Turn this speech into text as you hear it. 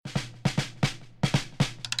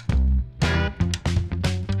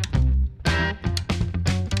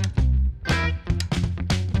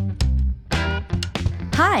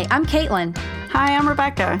Hi, I'm Caitlin. Hi, I'm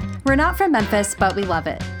Rebecca. We're not from Memphis, but we love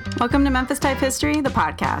it. Welcome to Memphis Type History, the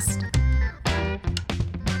podcast.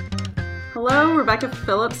 Hello, Rebecca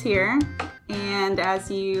Phillips here. And as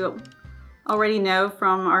you already know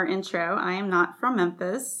from our intro, I am not from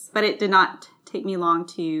Memphis, but it did not take me long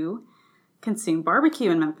to consume barbecue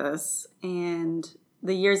in Memphis. And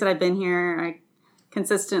the years that I've been here, I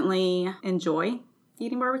consistently enjoy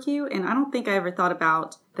eating barbecue. And I don't think I ever thought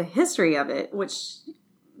about the history of it, which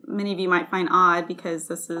many of you might find odd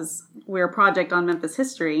because we're a project on Memphis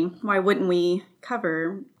history. Why wouldn't we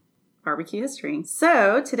cover barbecue history?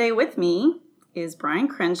 So today with me is Brian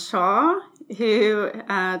Crenshaw, who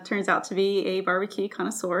turns out to be a barbecue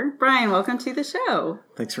connoisseur. Brian, welcome to the show.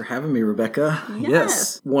 Thanks for having me, Rebecca.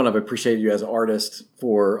 Yes. One, I've appreciated you as an artist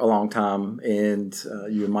for a long time, and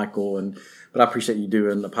you and Michael, but I appreciate you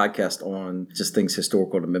doing a podcast on just things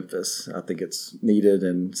historical to Memphis. I think it's needed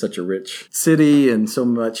in such a rich city and so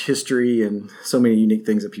much history and so many unique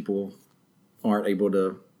things that people aren't able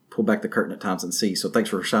to pull back the curtain at times and see. So thanks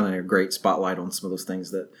for shining a great spotlight on some of those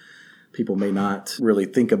things that people may not really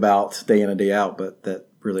think about day in and day out, but that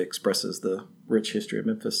really expresses the rich history of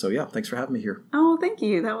Memphis. So yeah, thanks for having me here. Oh, thank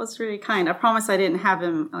you. That was really kind. I promise I didn't have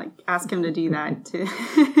him ask him to do that.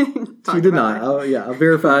 She did not. Oh yeah, I'll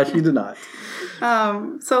verify she did not.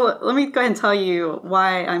 So let me go ahead and tell you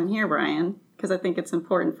why I'm here, Brian, because I think it's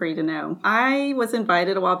important for you to know. I was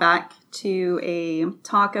invited a while back to a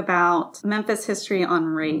talk about Memphis history on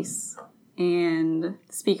race. And the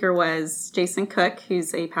speaker was Jason Cook,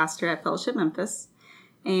 who's a pastor at Fellowship Memphis.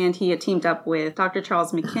 And he had teamed up with Dr.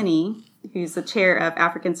 Charles McKinney, who's the chair of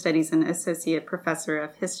African Studies and associate professor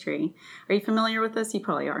of history. Are you familiar with this? You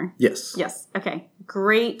probably are. Yes. Yes. Okay.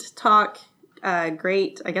 Great talk.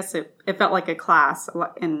 Great. I guess it felt like a class.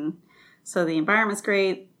 And so the environment's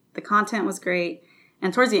great. The content was great.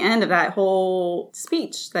 And towards the end of that whole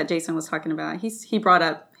speech that Jason was talking about, he brought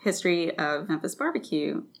up history of Memphis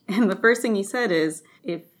barbecue. And the first thing he said is,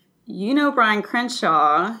 if you know Brian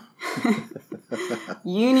Crenshaw,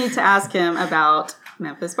 you need to ask him about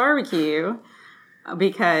Memphis barbecue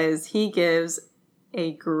because he gives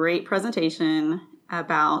a great presentation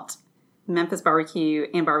about Memphis barbecue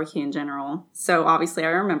and barbecue in general. So obviously I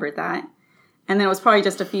remembered that. And then it was probably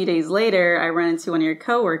just a few days later, I ran into one of your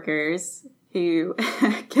coworkers who,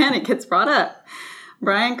 again, it gets brought up,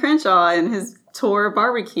 Brian Crenshaw and his tour of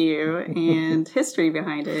barbecue and history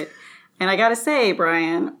behind it. And I got to say,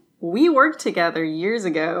 Brian, we worked together years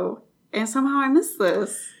ago, and somehow I missed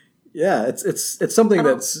this. Yeah, it's something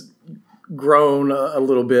that's grown a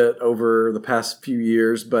little bit over the past few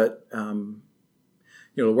years, but to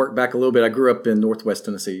work back a little bit, I grew up in Northwest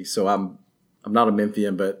Tennessee, so I'm not a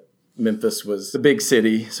Memphian, but Memphis was the big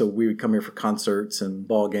city, so we would come here for concerts and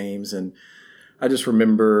ball games, and I just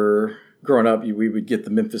remember growing up, we would get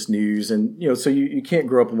the Memphis news, and so you can't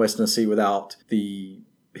grow up in West Tennessee without the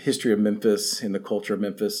history of Memphis and the culture of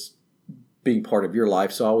Memphis being part of your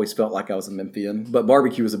life. So I always felt like I was a Memphian, but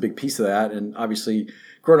barbecue was a big piece of that. And obviously,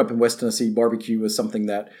 growing up in West Tennessee, barbecue was something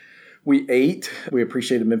that we ate. We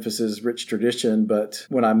appreciated Memphis's rich tradition, but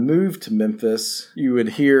when I moved to Memphis, you would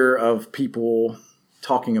hear of people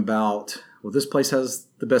talking about, well, this place has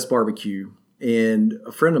the best barbecue. And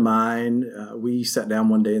a friend of mine, we sat down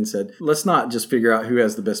one day and said, let's not just figure out who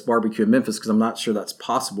has the best barbecue in Memphis, because I'm not sure that's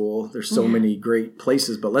possible. There's so many great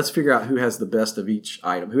places, but let's figure out who has the best of each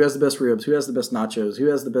item. Who has the best ribs? Who has the best nachos? Who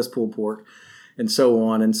has the best pulled pork? And so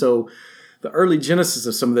on. And so the early genesis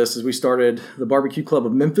of some of this is we started the Barbecue Club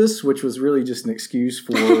of Memphis, which was really just an excuse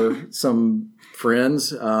for some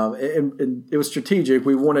friends. And it was strategic.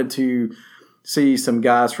 We wanted to see some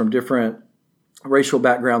guys from different racial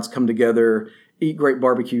backgrounds come together, eat great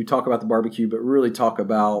barbecue, talk about the barbecue, but really talk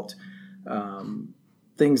about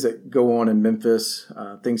things that go on in Memphis,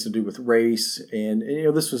 things to do with race. And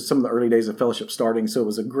this was some of the early days of Fellowship starting, so it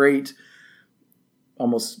was a great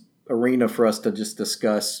almost arena for us to just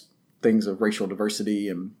discuss things of racial diversity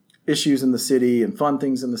and issues in the city and fun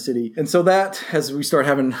things in the city. And so that, as we started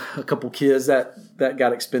having a couple kids, that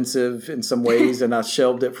got expensive in some ways, and I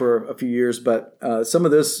shelved it for a few years. But some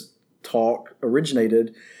of this talk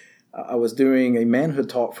originated. I was doing a manhood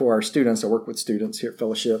talk for our students. I work with students here at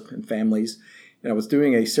Fellowship and families. And I was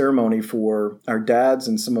doing a ceremony for our dads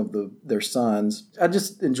and some of their sons. I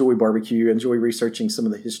just enjoy barbecue, enjoy researching some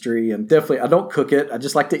of the history. And definitely, I don't cook it. I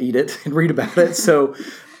just like to eat it and read about it. So,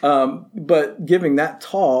 but giving that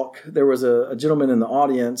talk, there was a gentleman in the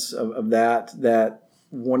audience of that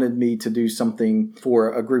wanted me to do something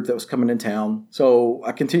for a group that was coming in town. So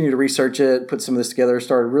I continued to research it, put some of this together,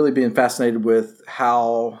 started really being fascinated with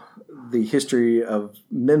how the history of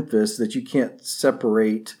Memphis, that you can't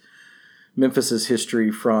separate Memphis's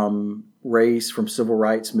history from race, from civil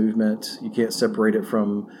rights movement. You can't separate it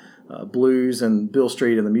from blues and Beale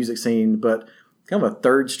Street and the music scene, but kind of a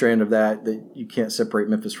third strand of that you can't separate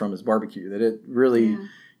Memphis from is barbecue, that it really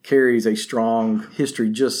carries a strong history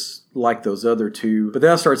just like those other two. But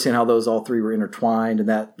then I started seeing how those all three were intertwined, and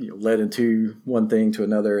that led into one thing to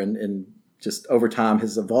another, and just over time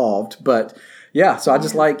has evolved. But yeah, so I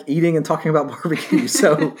just like eating and talking about barbecue.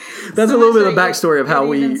 So that's a little bit of the backstory of how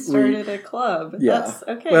we started a club. Yeah. That's,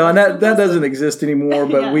 okay. Well, and that doesn't exist anymore,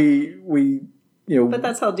 but we But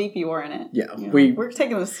that's how deep you were in it. Yeah. We're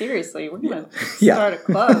taking this seriously. We're going to start a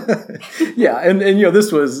club. Yeah. And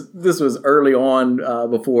this was early on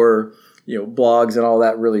before, blogs and all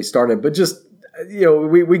that really started. But just,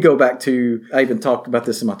 we go back to, I even talked about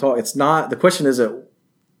this in my talk. The question isn't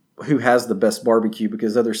who has the best barbecue,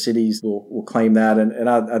 because other cities will claim that. And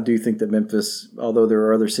I do think that Memphis, although there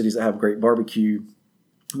are other cities that have great barbecue,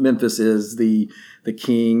 Memphis is the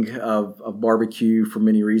king of barbecue for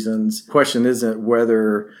many reasons. The question isn't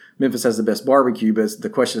whether Memphis has the best barbecue, but the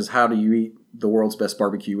question is, how do you eat the world's best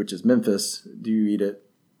barbecue, which is Memphis? Do you eat it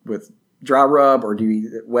with dry rub, or do you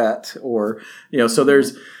eat it wet? Or, so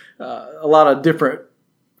there's a lot of different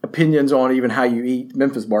opinions on even how you eat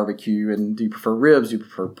Memphis barbecue. And do you prefer ribs? Do you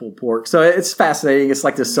prefer pulled pork? So it's fascinating. It's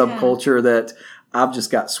like this subculture that I've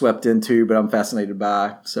just got swept into, but I'm fascinated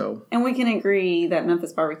by. So, and we can agree that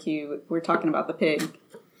Memphis barbecue, we're talking about the pig,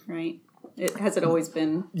 right? Has it always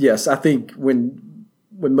been? Yes, I think when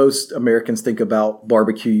most Americans think about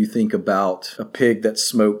barbecue, you think about a pig that's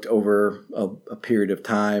smoked over a period of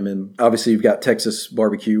time, and obviously you've got Texas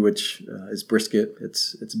barbecue, which is brisket.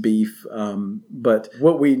 It's beef, but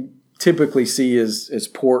what we typically see is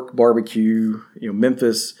pork barbecue.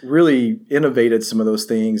 Memphis really innovated some of those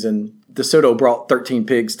things, and DeSoto brought 13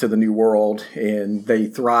 pigs to the New World, and they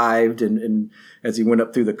thrived. And as he went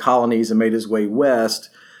up through the colonies and made his way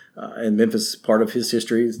west, and Memphis, part of his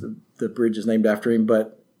history, the bridge is named after him.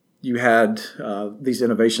 But you had these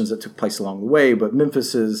innovations that took place along the way. But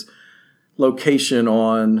Memphis's location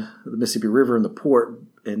on the Mississippi River and the port,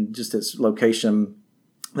 and just its location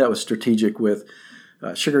that was strategic with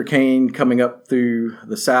sugarcane coming up through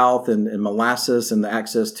the south, and molasses, and the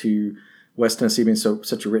access to West Tennessee being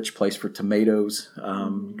such a rich place for tomatoes.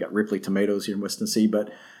 You've got Ripley tomatoes here in West Tennessee,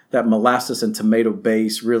 but that molasses and tomato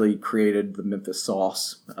base really created the Memphis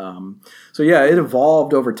sauce. So yeah, it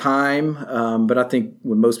evolved over time. But I think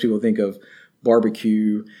when most people think of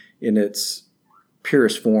barbecue in its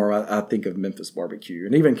purest form, I think of Memphis barbecue.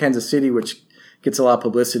 And even Kansas City, which gets a lot of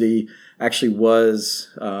publicity, actually was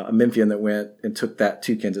a Memphian that went and took that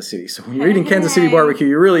to Kansas City. So when you're eating Kansas City barbecue,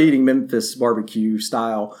 you're really eating Memphis barbecue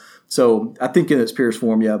style. So I think in its purest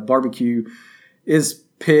form, barbecue is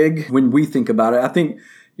pig when we think about it. I think,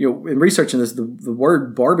 in researching this, the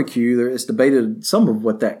word barbecue, there is debated some of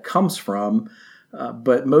what that comes from,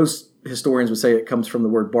 but most historians would say it comes from the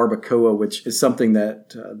word barbacoa, which is something that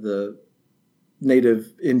the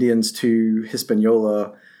native Indians to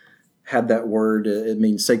Hispaniola had that word. It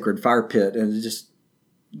means sacred fire pit, and it just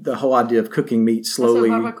the whole idea of cooking meat slowly.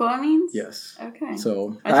 That's what barbacoa means? Yes. Okay.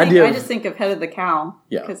 So I just think of head of the cow,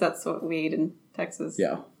 because that's what we ate in Texas.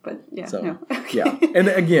 Yeah. But Okay. Yeah. And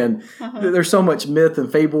again, there's so much myth and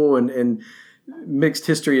fable and mixed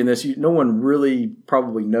history in this. No one really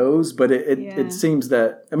probably knows, but it seems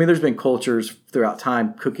that, there's been cultures throughout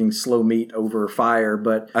time cooking slow meat over fire,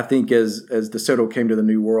 but I think as DeSoto came to the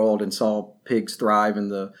New World and saw pigs thrive in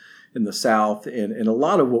the South, and a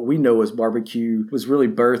lot of what we know as barbecue was really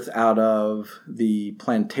birthed out of the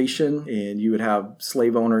plantation. And you would have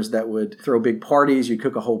slave owners that would throw big parties. You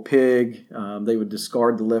cook a whole pig. They would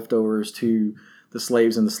discard the leftovers to the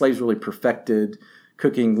slaves, and the slaves really perfected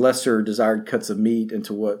cooking lesser desired cuts of meat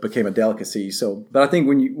into what became a delicacy. So, but I think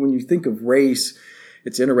when you think of race,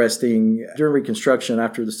 it's interesting. During Reconstruction,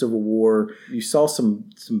 after the Civil War, you saw some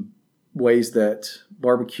ways that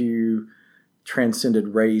barbecue transcended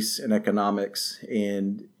race and economics,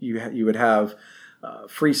 and you would have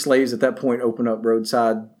free slaves at that point open up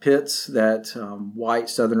roadside pits that white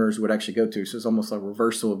Southerners would actually go to. So it's almost a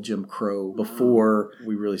reversal of Jim Crow before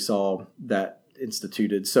we really saw that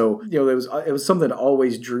instituted. So it was something that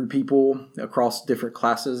always drew people across different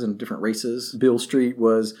classes and different races. Beale Street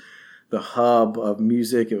was the hub of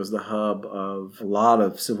music. It was the hub of a lot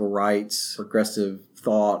of civil rights, progressive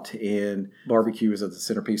thought, and barbecue was at the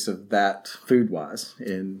centerpiece of that food-wise.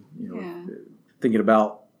 And thinking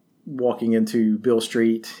about walking into Beale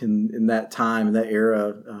Street in that time, in that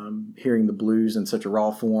era, hearing the blues in such a raw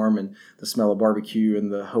form, and the smell of barbecue,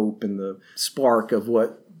 and the hope and the spark of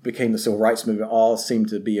what became the civil rights movement all seemed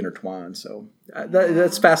to be intertwined. So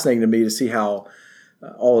that's fascinating to me to see how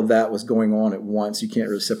all of that was going on at once. You can't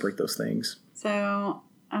really separate those things. So,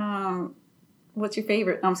 what's your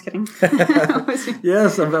favorite? No, I'm just kidding.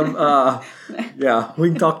 Yes, yeah, we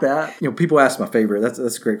can talk that. People ask my favorite. That's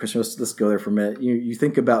a great question. Let's go there for a minute. You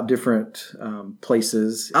think about different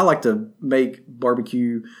places. I like to make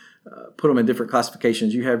barbecue, put them in different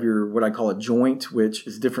classifications. You have your what I call a joint, which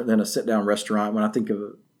is different than a sit-down restaurant. When I think of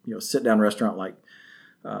a sit-down restaurant like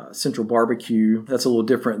Central Barbecue, that's a little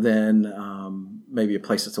different than maybe a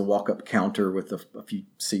place that's a walk-up counter with a few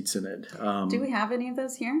seats in it. Do we have any of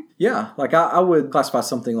those here? Yeah, like I would classify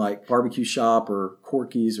something like Barbecue Shop or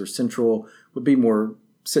Corky's or Central would be more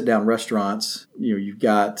sit-down restaurants. You've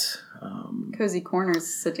got Cozy Corners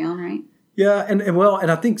sit down, right? Yeah, and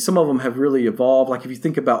I think some of them have really evolved. Like if you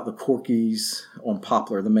think about the Corky's on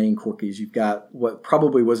Poplar, the main Corky's, you've got what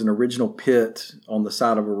probably was an original pit on the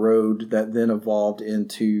side of a road that then evolved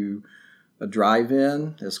into a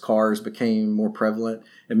drive-in as cars became more prevalent.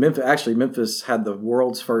 And Memphis had the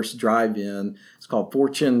world's first drive-in. It's called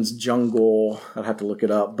Fortune's Jungle. I'd have to look it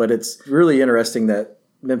up, but it's really interesting that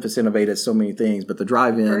Memphis innovated so many things, but the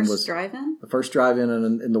drive-in was the first drive-in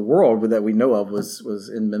in the world that we know of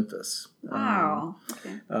was in Memphis. Wow.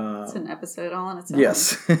 Okay. It's an episode all on its own.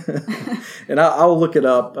 Yes. And I'll look it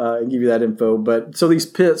up and give you that info. But so these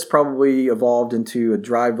pits probably evolved into a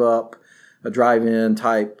drive-in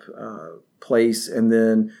type place, and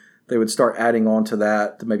then they would start adding on to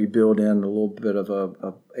that to maybe build in a little bit of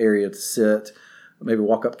a area to sit, maybe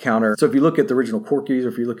walk-up counter. So if you look at the original Corky's, or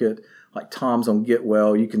if you look at like Tom's on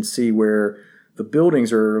Getwell, you can see where the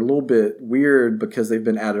buildings are a little bit weird because they've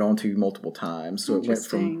been added onto multiple times. So it went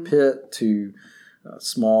from pit to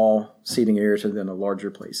small seating area to then a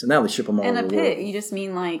larger place. And now they ship them all over the world. And a pit, you just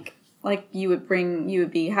mean like you would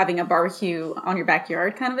be having a barbecue on your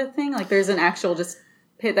backyard kind of a thing? Like there's an actual just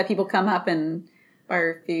pit that people come up and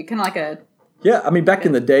barbecue, kind of like a... Yeah, I mean, back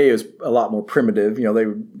in the day, it was a lot more primitive. They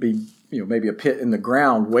would be, maybe a pit in the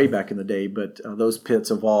ground way back in the day, but those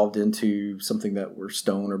pits evolved into something that were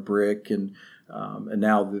stone or brick, and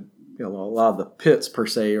now a lot of the pits per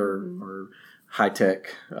se are high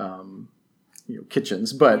tech,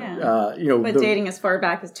 kitchens. But but dating as far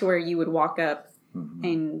back as to where you would walk up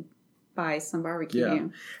and buy some barbecue. Yeah,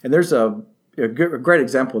 and there's a great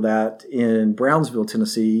example of that in Brownsville,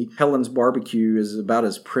 Tennessee. Helen's Barbecue is about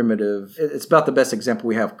as primitive. It's about the best example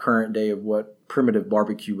we have current day of what primitive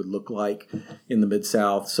barbecue would look like in the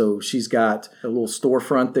Mid-South. So she's got a little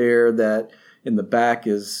storefront there that in the back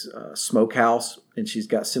is a smokehouse, and she's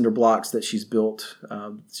got cinder blocks that she's built.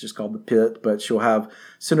 It's just called the pit, but she'll have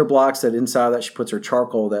cinder blocks that inside that she puts her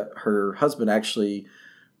charcoal that her husband actually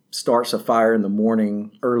starts a fire in the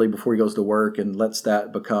morning early before he goes to work and lets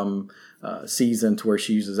that become seasoned to where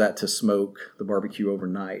she uses that to smoke the barbecue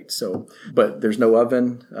overnight. So, but there's no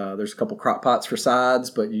oven. There's a couple crock pots for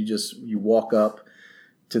sides, but you walk up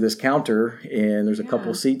to this counter and there's a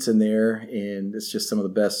couple seats in there, and it's just some of the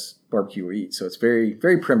best barbecue we eat. So it's very,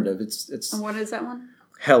 very primitive. It's And what is that one?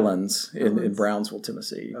 Helen's in Brownsville,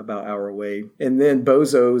 Tennessee, about an hour away. And then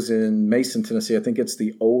Bozo's in Mason, Tennessee. I think it's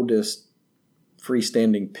the oldest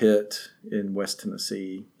freestanding pit in West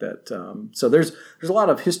Tennessee. That so there's a lot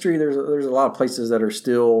of history. There's a lot of places that are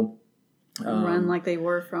still run like they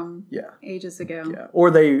were from ages ago. Yeah, or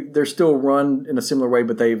they're still run in a similar way,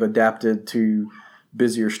 but they've adapted to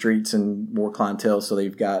busier streets and more clientele. So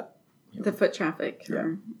they've got the foot traffic.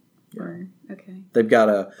 Okay. They've got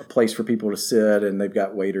a place for people to sit, and they've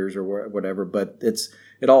got waiters or whatever. But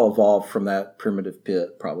it all evolved from that primitive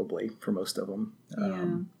pit, probably for most of them.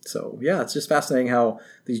 So it's just fascinating how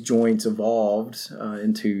these joints evolved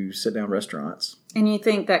into sit-down restaurants. And you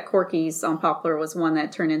think that Corky's on Poplar was one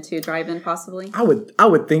that turned into a drive-in, possibly? I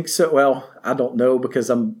would think so. Well, I don't know because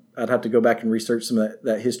I'd have to go back and research some of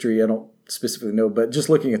that history. I don't specifically know, but just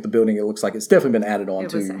looking at the building, it looks like it's definitely been added on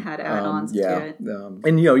to. It had add-ons to it.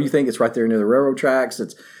 And you think it's right there near the railroad tracks.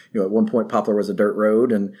 It's at one point Poplar was a dirt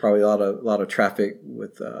road and probably a lot of traffic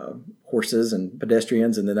with horses and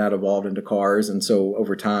pedestrians, and then that evolved into cars. And so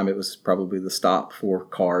over time, it was probably the stop for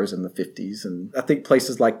cars in the 50s. And I think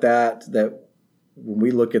places like that when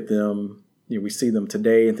we look at them, we see them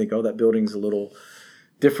today and think, oh, that building's a little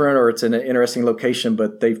different, or it's in an interesting location,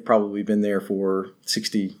 but they've probably been there for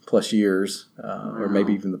 60 plus years, or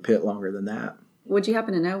maybe even the pit longer than that. Would you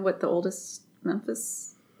happen to know what the oldest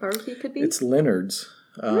Memphis barbecue could be? It's Leonard's.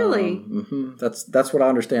 Really? That's what I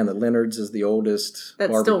understand, that Leonard's is the oldest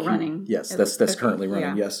that's barbecue. Still running. Yes, that's currently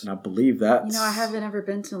running. Yeah. Yes, and I believe that's... I haven't ever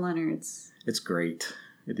been to Leonard's. It's great.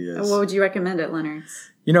 It is. What would you recommend at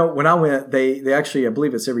Leonard's? When I went, they actually, I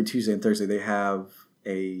believe it's every Tuesday and Thursday, they have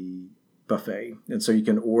a buffet, and so you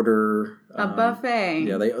can order a buffet.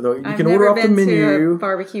 Yeah, you I've can never order off the been menu. to a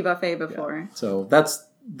barbecue buffet before. Yeah. So that's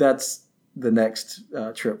the next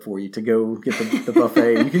trip for you to go get the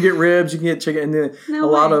buffet. You can get ribs, you can get chicken, and then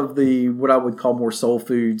lot of the what I would call more soul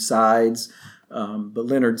food sides. But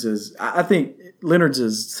Leonard's I think Leonard's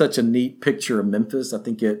is such a neat picture of Memphis. I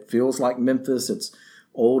think it feels like Memphis. It's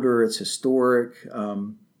older, it's historic.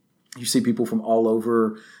 You see people from all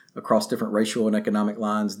over across different racial and economic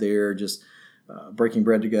lines there, just breaking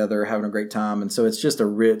bread together, having a great time. And so it's just a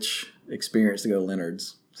rich experience to go to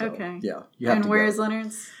Leonard's. So, okay. Yeah. You have and to where go. is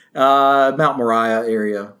Leonard's? Mount Moriah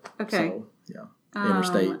area. Okay. So, yeah.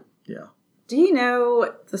 Interstate. Yeah. Do you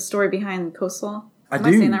know the story behind coleslaw? Am I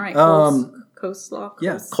do. I saying that right? Coleslaw?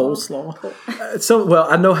 Yeah, coleslaw. So, well,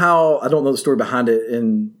 I don't know the story behind it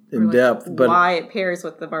in depth, but why it pairs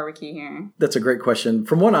with the barbecue here. That's a great question.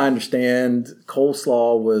 From what I understand,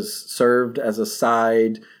 coleslaw was served as a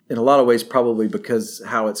side in a lot of ways, probably because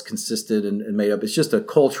how it's consisted and made up. It's just a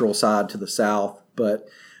cultural side to the South, but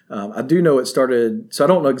I do know it started, so I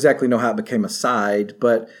don't exactly know how it became a side,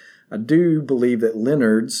 but I do believe that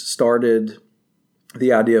Leonard's started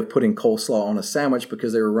the idea of putting coleslaw on a sandwich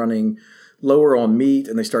because they were running lower on meat,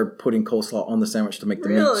 and they started putting coleslaw on the sandwich to make the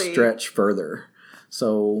meat stretch further.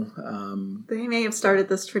 So they may have started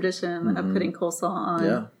this tradition of putting coleslaw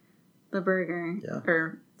on the burger. Yeah.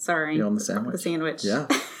 Or sorry, on the sandwich. The sandwich. Yeah.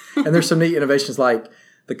 And there's some neat innovations like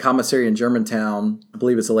the commissary in Germantown. I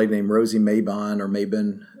believe it's a lady named Rosie Mabon or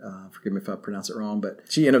Mabon. Forgive me if I pronounce it wrong, but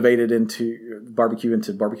she innovated into barbecue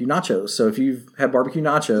nachos. So if you've had barbecue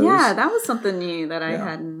nachos. Yeah, that was something new that I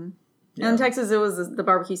hadn't. In Texas, it was the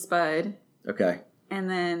barbecue spud. Okay. And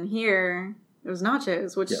then here, it was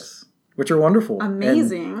nachos, which are wonderful.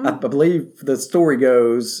 Amazing. And I believe the story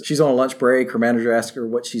goes, she's on a lunch break. Her manager asked her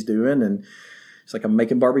what she's doing, and she's like, "I'm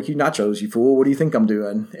making barbecue nachos, you fool. What do you think I'm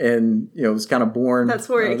doing?" And, it was kind of born. That's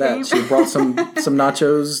where it came. She brought some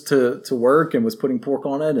nachos to work and was putting pork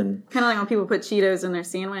on it. And kind of like when people put Cheetos in their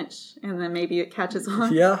sandwich and then maybe it catches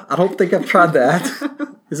on. Yeah, I don't think I've tried that.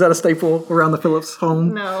 Is that a staple around the Phillips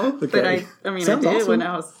home? No, okay. But I did awesome. when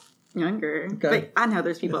I was younger. Okay. But I know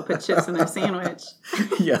there's people that put chips in their sandwich.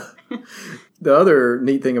 Yeah. The other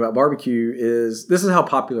neat thing about barbecue is, this is how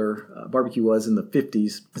popular barbecue was in the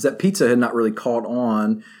 50s, is that pizza had not really caught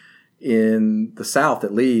on in the South,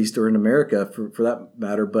 at least, or in America for that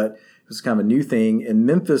matter, but it was kind of a new thing. And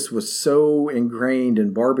Memphis was so ingrained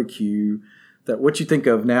in barbecue that what you think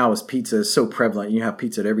of now as pizza is so prevalent. You have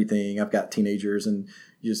pizza at everything. I've got teenagers and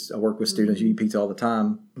I work with students, you eat pizza all the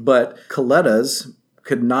time. But Coletta's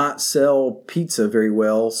could not sell pizza very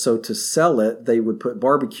well, so to sell it, they would put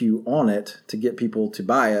barbecue on it to get people to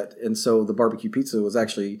buy it. And so the barbecue pizza was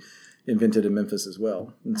actually invented in Memphis as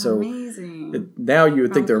well. And so now you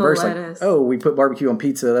would think the reverse, like, oh, we put barbecue on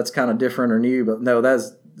pizza, that's kind of different or new. But no,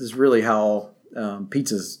 that's really how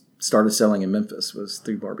pizzas started selling in Memphis, was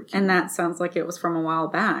through barbecue. And that sounds like it was from a while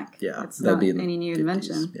back. Yeah. It's not any new 50s,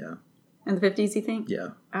 invention. Yeah. In the 50s, you think? Yeah.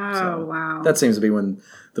 Oh, wow. That seems to be when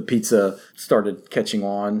the pizza started catching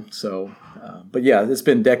on. So, but yeah, it's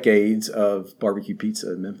been decades of barbecue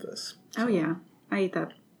pizza in Memphis. Oh, yeah. I eat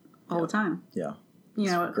that all the time. Yeah.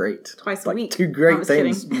 It's great. Twice a week. Two great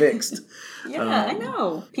things mixed. Yeah, I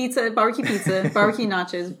know. Barbecue pizza, barbecue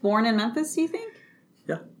nachos. Born in Memphis, do you think?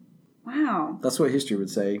 Yeah. Wow. That's what history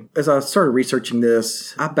would say. As I started researching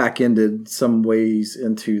this, I back-ended some ways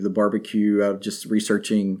into the barbecue out of just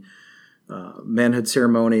researching manhood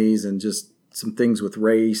ceremonies and just some things with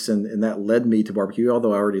race, and that led me to barbecue,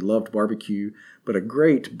 although I already loved barbecue. But a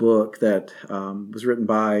great book that was written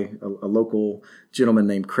by a local gentleman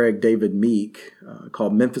named Craig David Meek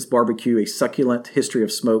called Memphis Barbecue, A Succulent History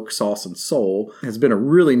of Smoke, Sauce, and Soul. It's been a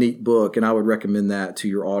really neat book, and I would recommend that to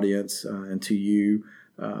your audience and to you.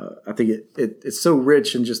 I think it's so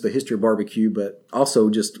rich in just the history of barbecue, but also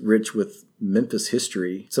just rich with Memphis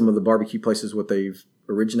history. Some of the barbecue places, what they've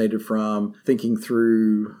originated from, thinking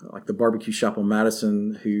through like the barbecue shop on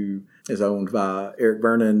Madison, who is owned by Eric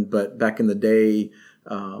Vernon, but back in the day,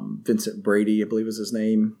 Vincent Brady, I believe is his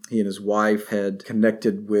name. He and his wife had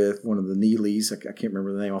connected with one of the Neelys. I can't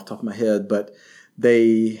remember the name off the top of my head, but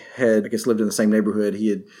they had, I guess, lived in the same neighborhood. He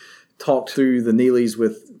had talked through the Neelys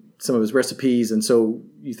with some of his recipes, and so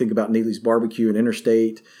you think about Neely's Barbecue and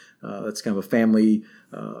Interstate. That's kind of a family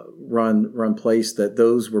run place, that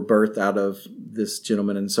those were birthed out of this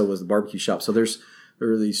gentleman, and so was the barbecue shop. So there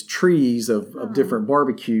are these trees of different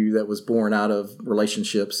barbecue that was born out of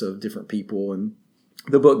relationships of different people, and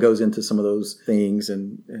the book goes into some of those things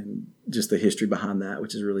and just the history behind that,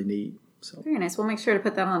 which is really neat. So very nice. We'll make sure to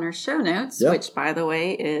put that on our show notes, yep. Which, by the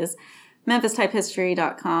way, is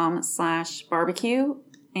memphistypehistory.com/barbecue.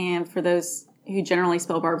 And for those who generally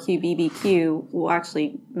spell barbecue BBQ, we'll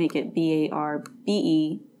actually make it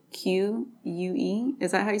BARBEQUUE.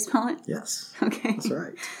 Is that how you spell it? Yes. Okay. That's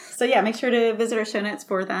right. So yeah, make sure to visit our show notes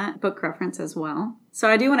for that book reference as well. So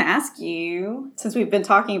I do want to ask you, since we've been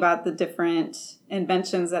talking about the different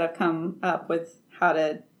inventions that have come up with how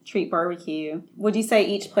to treat barbecue, would you say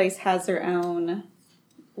each place has their own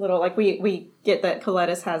little, like we get that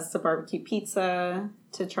Colettas has the barbecue pizza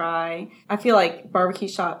to try. I feel like Barbecue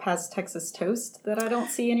Shop has Texas toast that I don't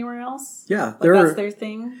see anywhere else. Yeah. That's their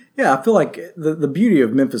thing. Yeah, I feel like the beauty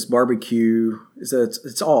of Memphis barbecue is that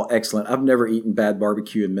it's all excellent. I've never eaten bad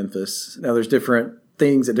barbecue in Memphis. Now, there's different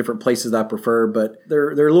things at different places that I prefer, but there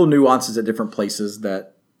are little nuances at different places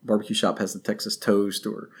that Barbecue Shop has the Texas toast,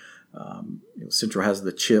 or Central has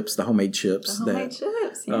the chips, the homemade chips. Chips,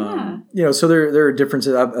 yeah. So there are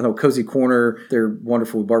differences. I know Cozy Corner, they're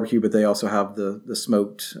wonderful with barbecue, but they also have the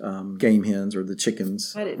smoked game hens or the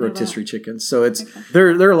chickens, rotisserie chickens. So there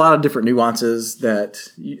are a lot of different nuances that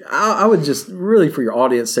I would just really, for your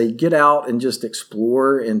audience, say get out and just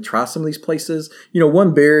explore and try some of these places.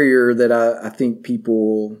 One barrier that I think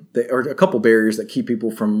or a couple barriers that keep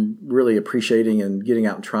people from really appreciating and getting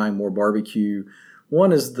out and trying more barbecue.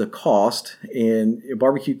 One is the cost, and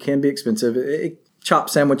barbecue can be expensive. Chopped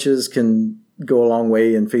sandwiches can go a long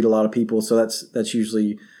way and feed a lot of people, so that's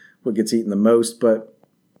usually what gets eaten the most. But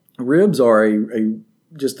ribs are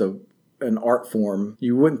just an art form.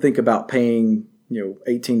 You wouldn't think about paying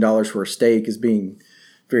 $18 for a steak as being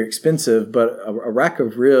very expensive, but a rack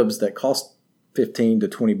of ribs that cost $15 to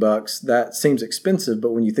 $20, that seems expensive,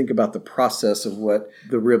 but when you think about the process of what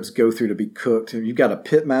the ribs go through to be cooked, you've got a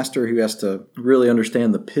pit master who has to really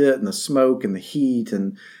understand the pit and the smoke and the heat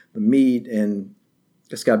and the meat, and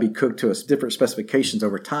it's got to be cooked to different specifications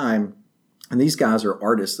over time. And these guys are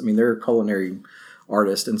artists. I mean, they're culinary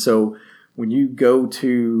artists. And so when you go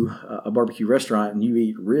to a barbecue restaurant and you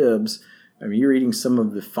eat ribs, I mean, you're eating some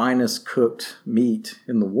of the finest cooked meat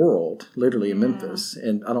in the world, literally in Memphis.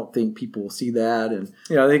 And I don't think people see that. And,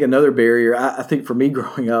 I think another barrier, I think for me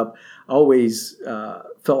growing up, I always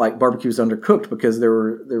felt like barbecue was undercooked because there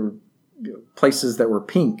were places that were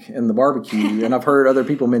pink in the barbecue. And I've heard other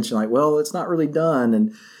people mention like, well, it's not really done.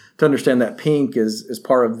 And to understand that pink is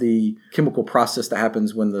part of the chemical process that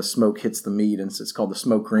happens when the smoke hits the meat. And it's called the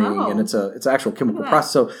smoke ring. And it's an actual chemical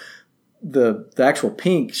process. So the actual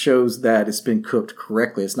pink shows that it's been cooked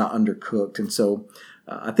correctly. It's not undercooked. And so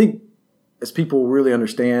I think as people really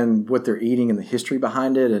understand what they're eating and the history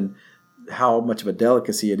behind it and how much of a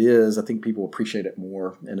delicacy it is, I think people appreciate it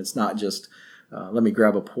more. And it's not just, let me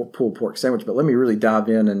grab a pulled pork sandwich, but let me really dive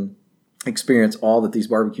in and experience all that these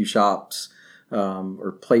barbecue shops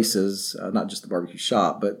or places, not just the barbecue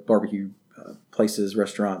shop, but barbecue places,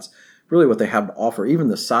 restaurants, really what they have to offer, even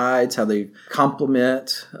the sides, how they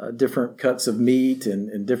complement different cuts of meat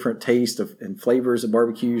and different taste and flavors of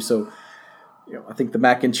barbecue. So, I think the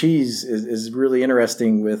mac and cheese is really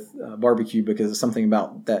interesting with barbecue because it's something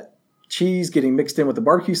about that cheese getting mixed in with the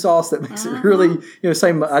barbecue sauce that makes it really,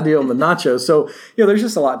 same idea on the nachos. So, there's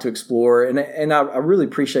just a lot to explore. And I really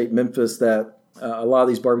appreciate Memphis that a lot of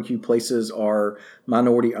these barbecue places are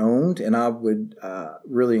minority owned. And I would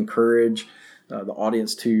really encourage the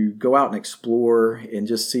audience to go out and explore and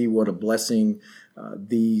just see what a blessing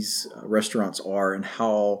these restaurants are and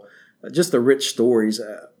how just the rich stories.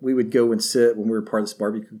 We would go and sit when we were part of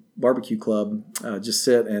this barbecue club, just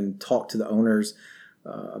sit and talk to the owners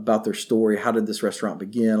about their story. How did this restaurant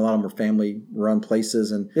begin? A lot of them are family run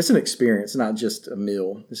places, and it's an experience, not just a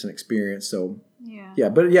meal. It's an experience. So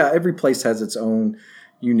every place has its own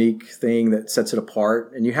unique thing that sets it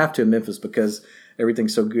apart, and you have to in Memphis because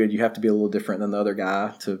everything's so good. You have to be a little different than the other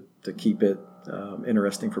guy to keep it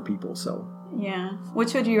interesting for people. So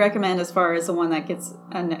which would you recommend as far as the one that gets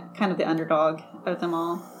kind of the underdog of them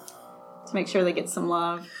all to make sure they get some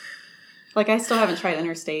love? Like I still haven't tried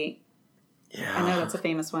Interstate. I know that's a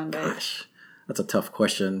famous one, but gosh, that's a tough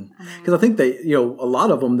question because I think they, a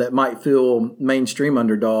lot of them that might feel mainstream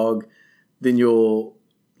underdog, then you'll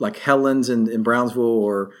like Helen's in Brownsville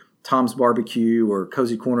or Tom's Barbecue or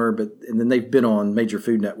Cozy Corner, and then they've been on major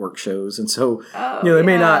Food Network shows. And so, they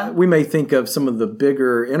may not, we may think of some of the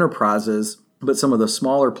bigger enterprises, but some of the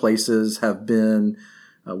smaller places have been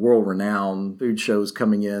world-renowned food shows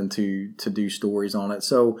coming in to do stories on it.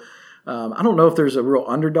 So I don't know if there's a real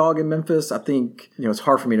underdog in Memphis. I think, it's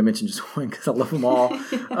hard for me to mention just one because I love them all.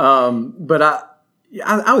 But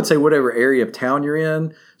I would say whatever area of town you're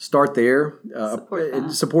in, start there.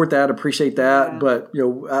 Support that, appreciate that. Yeah. But,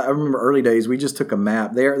 I remember early days, we just took a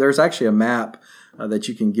map. There's actually a map that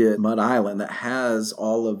you can get Mud Island that has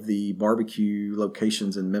all of the barbecue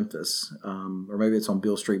locations in Memphis, or maybe it's on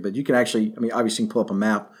Beale Street. But you can actually, obviously you can pull up a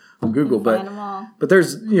map on Google, Find them all. but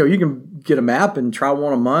there's, you can get a map and try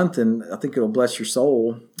one a month, and I think it'll bless your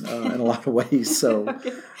soul in a lot of ways. So,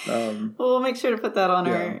 Okay. Well, we'll make sure to put that on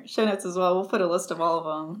our show notes as well. We'll put a list of all of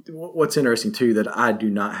them. What's interesting too that I do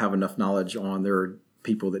not have enough knowledge on. There are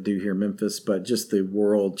people that do here in Memphis, but just the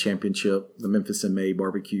World Championship, the Memphis in May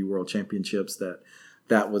Barbecue World Championships,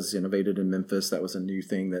 that was innovated in Memphis. That was a new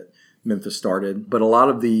thing that Memphis started. But a lot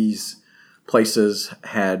of these places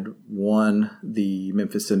had won the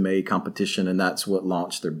Memphis in May competition, and that's what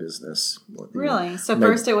launched their business. Really? So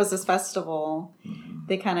first it was this festival. Mm-hmm.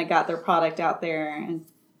 They kind of got their product out there and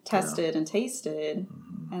tested and tasted,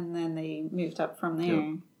 and then they moved up from there.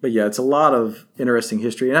 Yeah. But yeah, it's a lot of interesting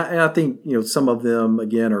history. And I think, some of them,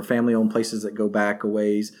 again, are family-owned places that go back a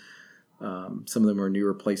ways. Some of them are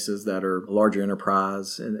newer places that are larger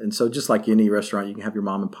enterprise. And so just like any restaurant, you can have your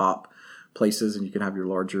mom and pop places and you can have your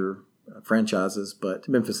larger franchises. But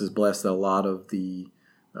Memphis is blessed that a lot of the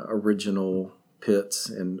original pits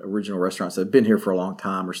and original restaurants that have been here for a long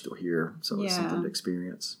time are still here. So it's something to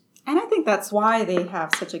experience. And I think that's why they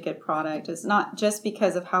have such a good product. It's not just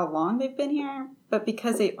because of how long they've been here, but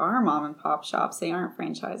because they are mom and pop shops. They aren't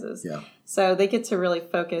franchises. Yeah. So they get to really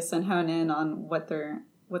focus and hone in on what they're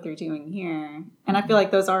doing here. And I feel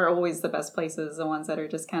like those are always the best places, the ones that are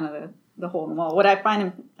just kind of the hole in the wall. What I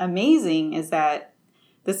find amazing is that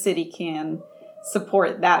the city can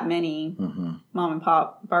support that many mom and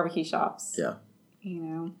pop barbecue shops. Yeah.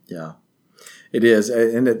 Yeah. It is.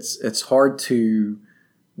 And it's hard to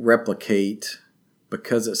replicate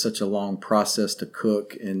because it's such a long process to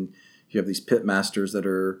cook, and you have these pit masters that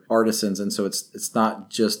are artisans, and so it's not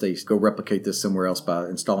just go replicate this somewhere else by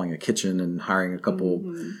installing a kitchen and hiring a couple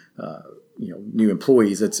new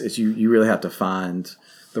employees. It's you really have to find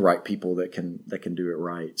the right people that can do it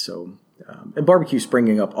right. So and barbecue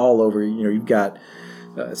springing up all over. You've got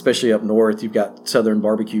especially up north, you've got Southern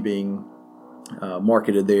barbecue being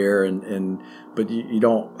marketed there, but you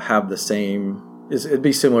don't have the same. It'd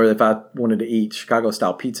be similar if I wanted to eat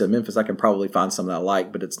Chicago-style pizza in Memphis. I can probably find something I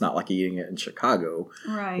like, but it's not like eating it in Chicago.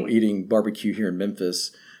 Right. Well, eating barbecue here in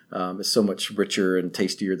Memphis is so much richer and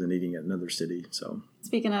tastier than eating it in another city. So,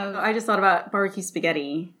 speaking of, I just thought about barbecue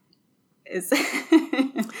spaghetti.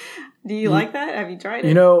 Do you like that? Have you tried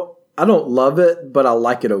it? I don't love it, but I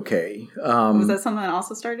like it okay. Was that something that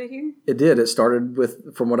also started here? It did. It started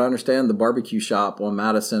with, from what I understand, the barbecue shop on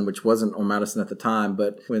Madison, which wasn't on Madison at the time,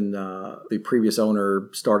 but when the previous owner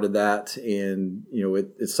started that, and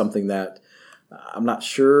it's something that I'm not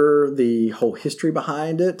sure the whole history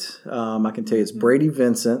behind it. I can tell you it's Brady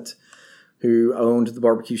Vincent who owned the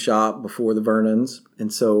barbecue shop before the Vernons,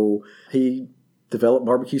 and so he developed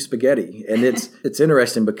barbecue spaghetti. And it's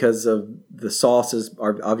interesting because of the sauces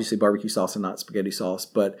are obviously barbecue sauce and not spaghetti sauce,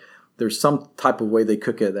 but there's some type of way they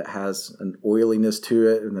cook it that has an oiliness to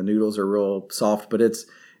it, and the noodles are real soft, but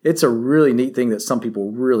it's a really neat thing that some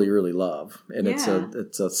people really, really love. And it's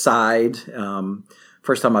a side.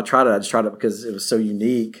 First time I tried it, I just tried it because it was so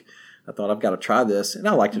unique. I thought, I've got to try this. And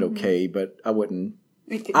I liked it okay, but I wouldn't.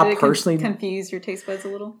 Did it confuse your taste buds a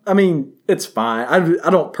little? It's fine. I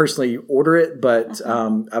don't personally order it, but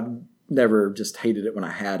I've never just hated it when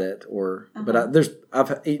I had it. But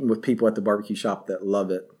I've eaten with people at the barbecue shop that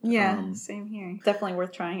love it. Yeah, same here. Definitely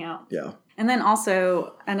worth trying out. Yeah. And then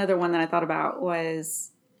also another one that I thought about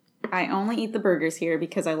was I only eat the burgers here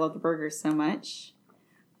because I love the burgers so much.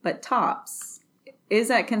 But Tops, is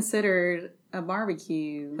that considered a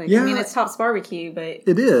barbecue? It's Tops Barbecue, but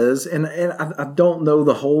it is, and I don't know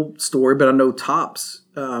the whole story, but I know Tops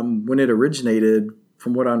when it originated.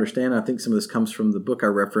 From what I understand, I think some of this comes from the book I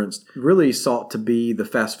referenced, really sought to be the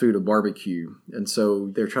fast food of barbecue, and so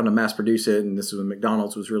they're trying to mass produce it. And this is when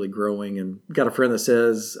McDonald's was really growing. And got a friend that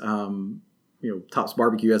says, Tops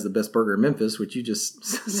Barbecue has the best burger in Memphis, which you just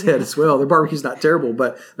said as well. Their barbecue's not terrible,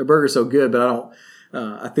 but their burger's so good. But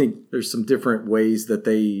I think there's some different ways that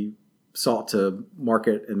they sought to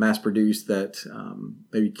market and mass produce that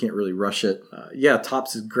maybe you can't really rush it.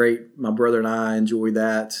 Tops is great. My brother and I enjoy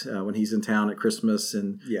that when he's in town at Christmas.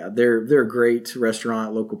 And they're a great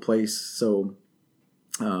restaurant, local place. So,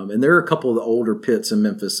 and there are a couple of the older pits in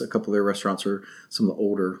Memphis. A couple of their restaurants are some of the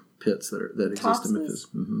older pits that exist in Memphis.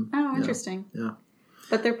 Mm-hmm. Oh, interesting. Yeah.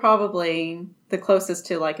 But they're probably the closest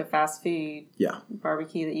to like a fast food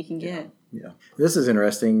barbecue that you can get. Yeah. This is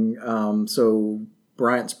interesting. So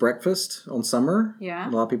Bryant's Breakfast on Summer. Yeah. A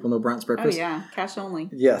lot of people know Bryant's Breakfast. Oh, yeah. Cash only.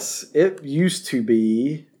 Yes. It used to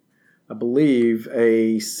be, I believe,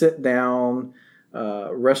 a sit-down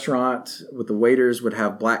restaurant with the waiters would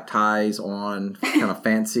have black ties on, kind of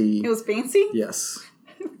fancy. It was fancy? Yes.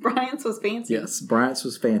 Bryant's was fancy? Yes, Bryant's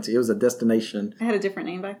was fancy. It was a destination. It had a different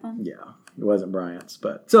name back then? Yeah, it wasn't Bryant's.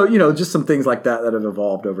 But so, just some things like that have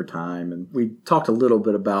evolved over time. And we talked a little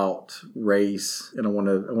bit about race, and I want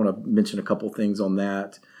to mention a couple things on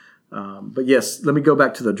that. But yes, let me go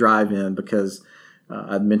back to the drive-in because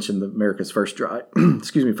I mentioned America's first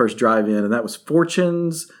first drive-in, and that was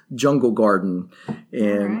Fortune's Jungle Garden.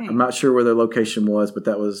 And right. I'm not sure where their location was, but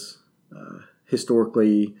that was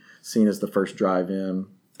historically seen as the first drive-in.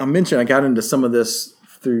 I mentioned I got into some of this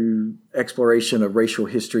through exploration of racial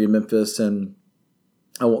history in Memphis, and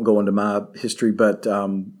I won't go into my history, but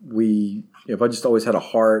I just always had a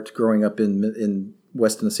heart growing up in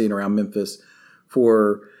West Tennessee and around Memphis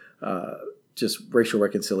for just racial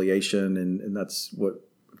reconciliation, and that's what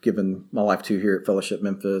I've given my life to here at Fellowship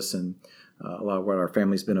Memphis, and a lot of what our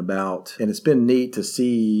family's been about. And it's been neat to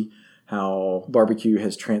see how barbecue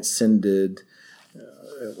has transcended,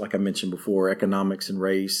 like I mentioned before, economics and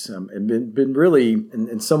race, and been really,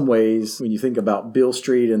 in some ways, when you think about Beale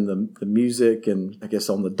Street and the music, and I guess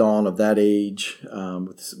on the dawn of that age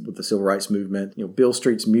with the Civil Rights Movement, Beale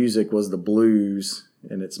Street's music was the blues,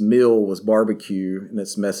 and its meal was barbecue, and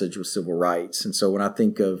its message was civil rights. And so when I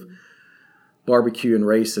think of barbecue and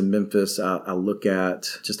race in Memphis, I look at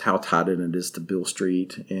just how tied in it is to Beale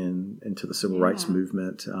Street and to the Civil Rights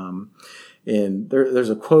Movement. And there's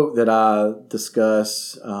a quote that I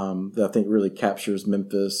discuss that I think really captures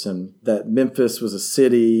Memphis, and that Memphis is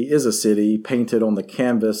a city painted on the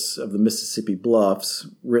canvas of the Mississippi Bluffs,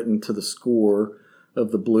 written to the score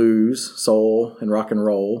of the blues, soul, and rock and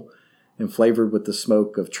roll, and flavored with the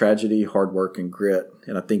smoke of tragedy, hard work, and grit.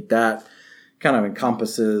 And I think that kind of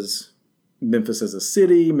encompasses Memphis as a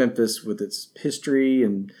city, Memphis with its history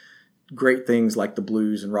and great things like the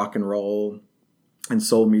blues and rock and roll and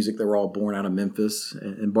soul music that were all born out of Memphis,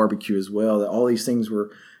 and barbecue as well. That all these things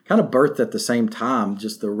were kind of birthed at the same time.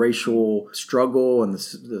 Just the racial struggle and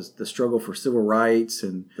the struggle for civil rights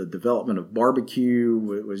and the development of barbecue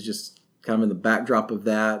was just kind of in the backdrop of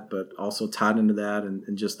that, but also tied into that,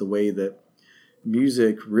 and just the way that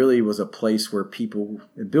music really was a place where people,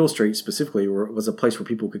 in Beale Street specifically, was a place where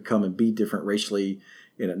people could come and be different racially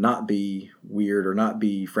and it not be weird or not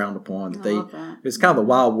be frowned upon. It's kind of the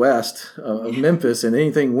Wild West of Memphis, and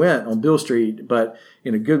anything went on Beale Street, but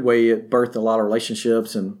in a good way, it birthed a lot of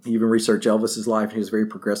relationships. And even researched Elvis's life. He was very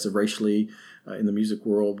progressive racially in the music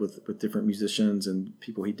world with different musicians and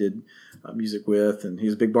people he did music with. And he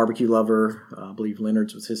was a big barbecue lover. I believe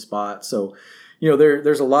Leonard's was his spot. So,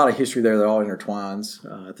 there's a lot of history there that all intertwines.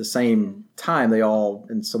 At the same time, they all,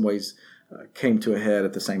 in some ways, came to a head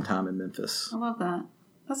at the same time in Memphis. I love that.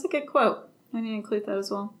 That's a good quote. I need to include that as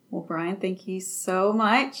well. Well, Brian, thank you so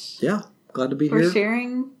much. Yeah, glad to be here. For here.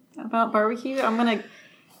 sharing about barbecue. I'm going to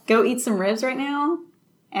go eat some ribs right now.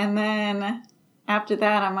 And then after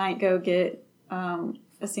that, I might go get a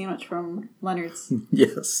sandwich from Leonard's.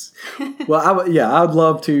 Yes. Well, I'd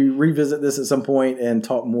love to revisit this at some point and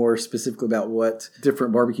talk more specifically about what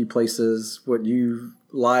different barbecue places, what you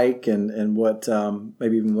like, and what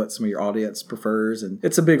maybe even what some of your audience prefers. And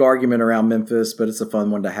it's a big argument around Memphis, but it's a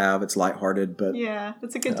fun one to have. It's lighthearted, but yeah,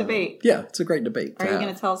 it's a good debate. Yeah, it's a great debate. Are you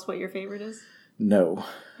going to tell us what your favorite is? No,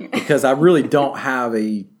 because I really don't have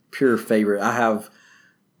a pure favorite. I have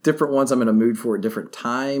different ones I'm in a mood for at different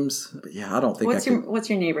times. But yeah, I don't think What's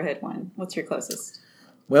your neighborhood one? What's your closest?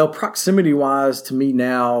 Well, proximity-wise to me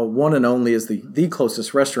now, one and only is the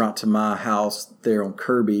closest restaurant to my house there on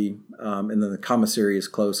Kirby. And then the commissary is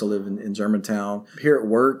close. I live in Germantown. Here at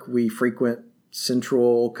work, we frequent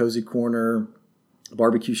Central, Cozy Corner,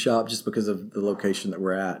 barbecue shop just because of the location that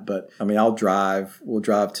we're at. But, we'll drive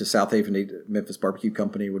to South Haven to eat at Memphis Barbecue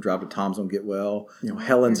Company. We'll drive to Tom's on Getwell.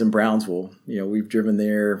 Helen's in Brownsville. We've driven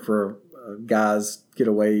there for guys get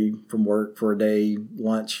away from work for a day,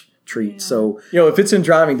 lunch treat. Yeah. So, if it's in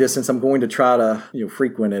driving distance, I'm going to try to,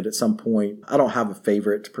 frequent it at some point. I don't have a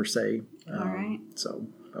favorite per se. All right. So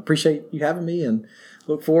I appreciate you having me and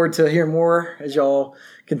look forward to hearing more as y'all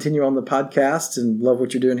continue on the podcast, and love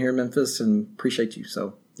what you're doing here in Memphis and appreciate you.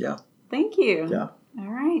 So, yeah. Thank you. Yeah. All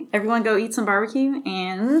right. Everyone go eat some barbecue.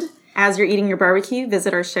 And as you're eating your barbecue,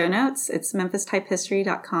 visit our show notes. It's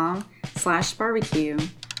memphistypehistory.com/barbecue.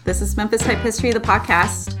 This is Memphis Type History, the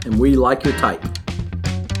podcast. And we like your type.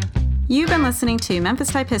 You've been listening to Memphis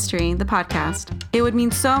Type History, the podcast. It would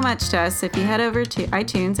mean so much to us if you head over to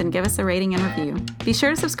iTunes and give us a rating and review. Be sure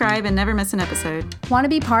to subscribe and never miss an episode. Want to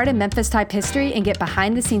be part of Memphis Type History and get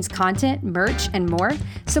behind-the-scenes content, merch, and more?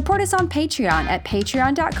 Support us on Patreon at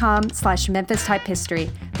patreon.com/Memphis Type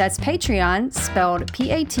History. That's Patreon, spelled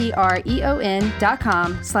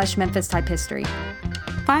patreon.com/Memphis Type History.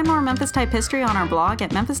 Find more Memphis Type History on our blog at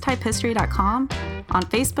memphistypehistory.com, on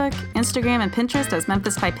Facebook, Instagram, and Pinterest as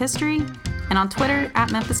Memphis Type History, and on Twitter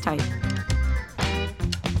at Memphis Type.